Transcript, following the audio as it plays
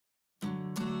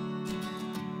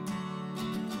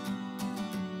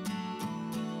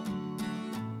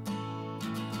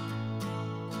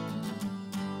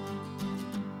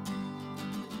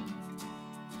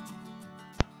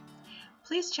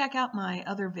Please check out my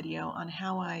other video on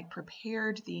how I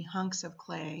prepared the hunks of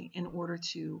clay in order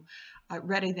to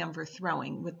ready them for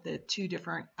throwing with the two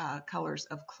different colors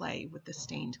of clay with the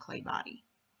stained clay body.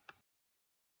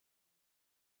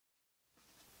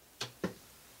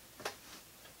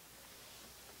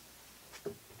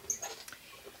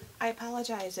 I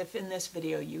apologize if in this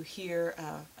video you hear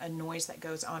a noise that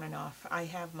goes on and off. I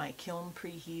have my kiln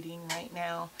preheating right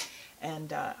now,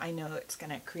 and I know it's going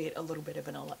to create a little bit of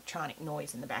an electronic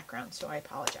noise in the background, so I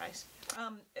apologize.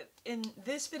 In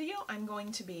this video, I'm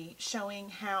going to be showing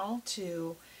how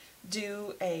to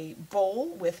do a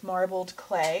bowl with marbled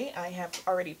clay. I have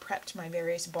already prepped my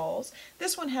various bowls.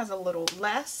 This one has a little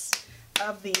less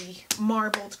of the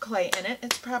marbled clay in it.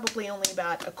 It's probably only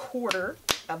about 1/4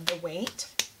 of the weight.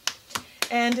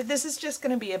 And this is just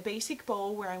going to be a basic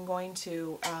bowl where I'm going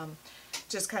to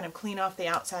just kind of clean off the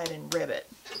outside and rib it.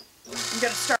 I'm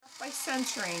going to start off by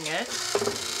centering it.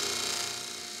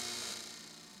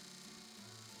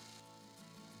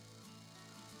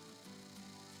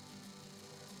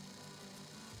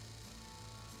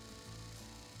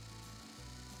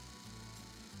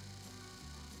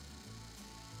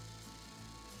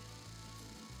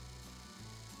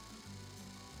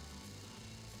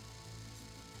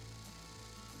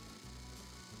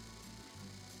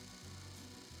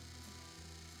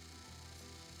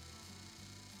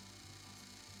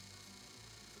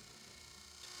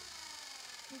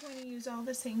 I'm going to use all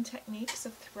the same techniques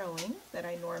of throwing that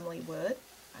I normally would.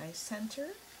 I center,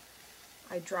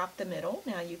 I drop the middle.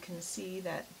 Now you can see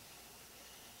that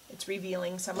it's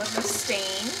revealing some of the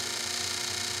stain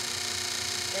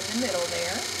in the middle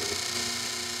there.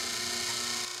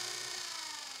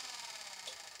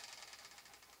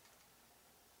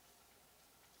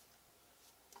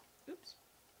 Oops.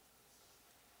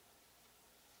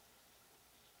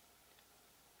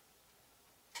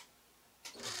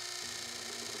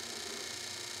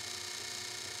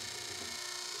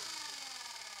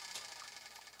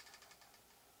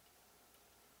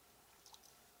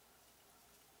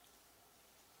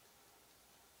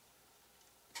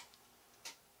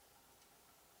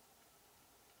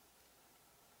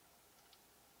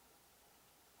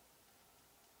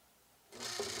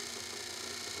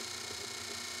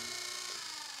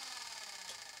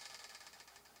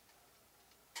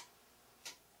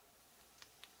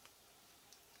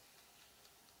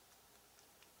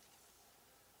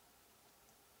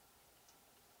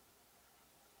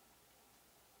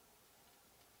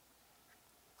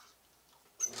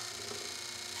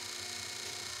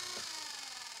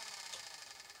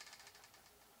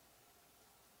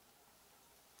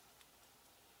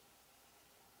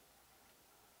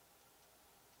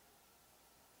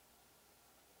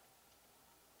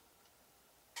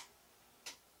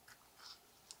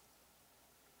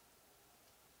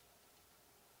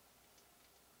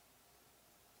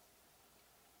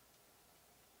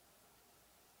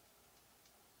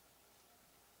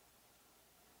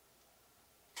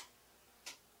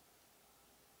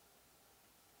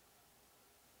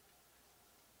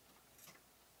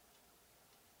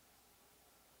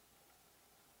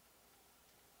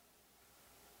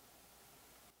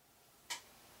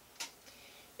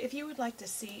 If you would like to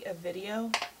see a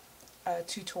video, a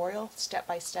tutorial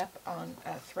step-by-step on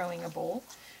throwing a bowl,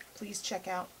 please check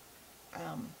out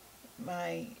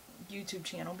my YouTube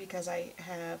channel, because I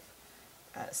have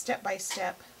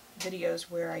step-by-step videos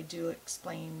where I do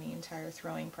explain the entire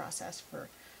throwing process for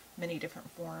many different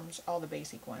forms, all the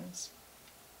basic ones.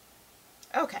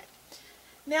 Okay,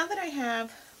 now that I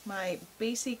have my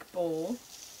basic bowl,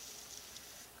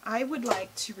 I would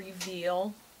like to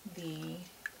reveal the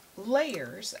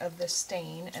layers of the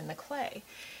stain and the clay.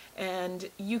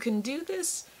 And you can do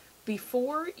this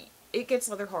before it gets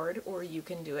leather hard, or you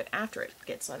can do it after it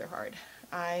gets leather hard.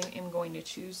 I am going to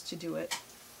choose to do it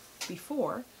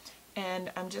before,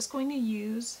 and I'm just going to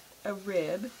use a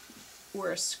rib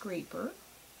or a scraper.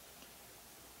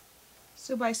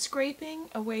 So by scraping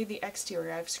away the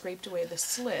exterior, I've scraped away the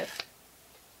slip,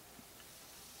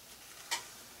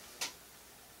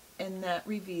 and that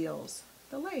reveals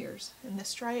the layers and the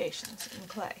striations in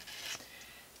clay.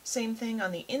 Same thing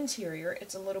on the interior.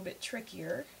 It's a little bit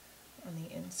trickier on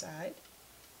the inside,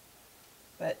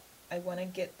 but I want to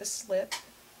get the slip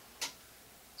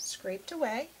scraped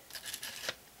away.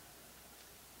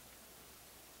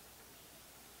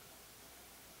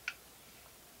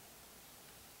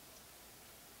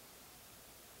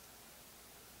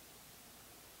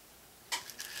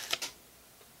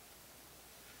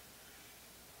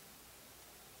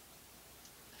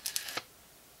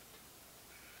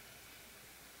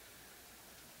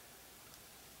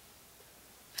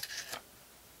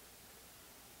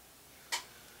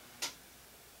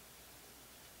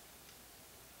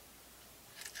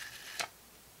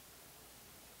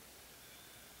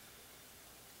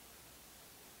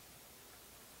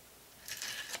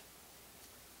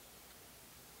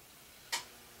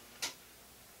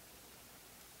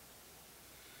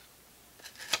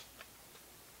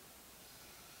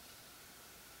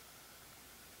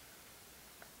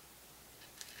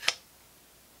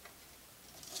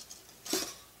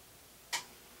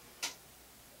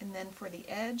 And then for the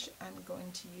edge, I'm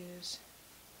going to use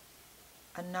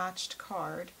a notched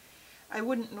card. I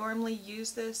wouldn't normally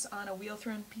use this on a wheel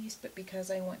thrown piece, but because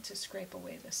I want to scrape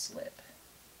away the slip,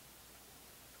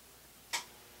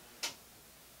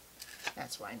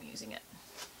 that's why I'm using it.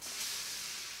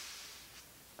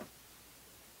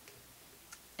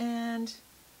 And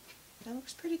that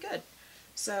looks pretty good.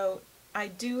 So I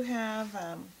do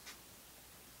have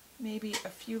maybe a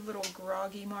few little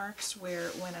groggy marks where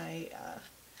when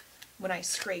I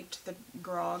scraped, the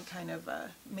grog kind of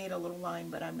made a little line,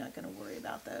 but I'm not going to worry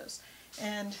about those.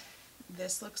 And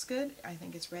this looks good. I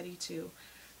think it's ready to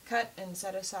cut and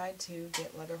set aside to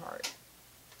get leather hard.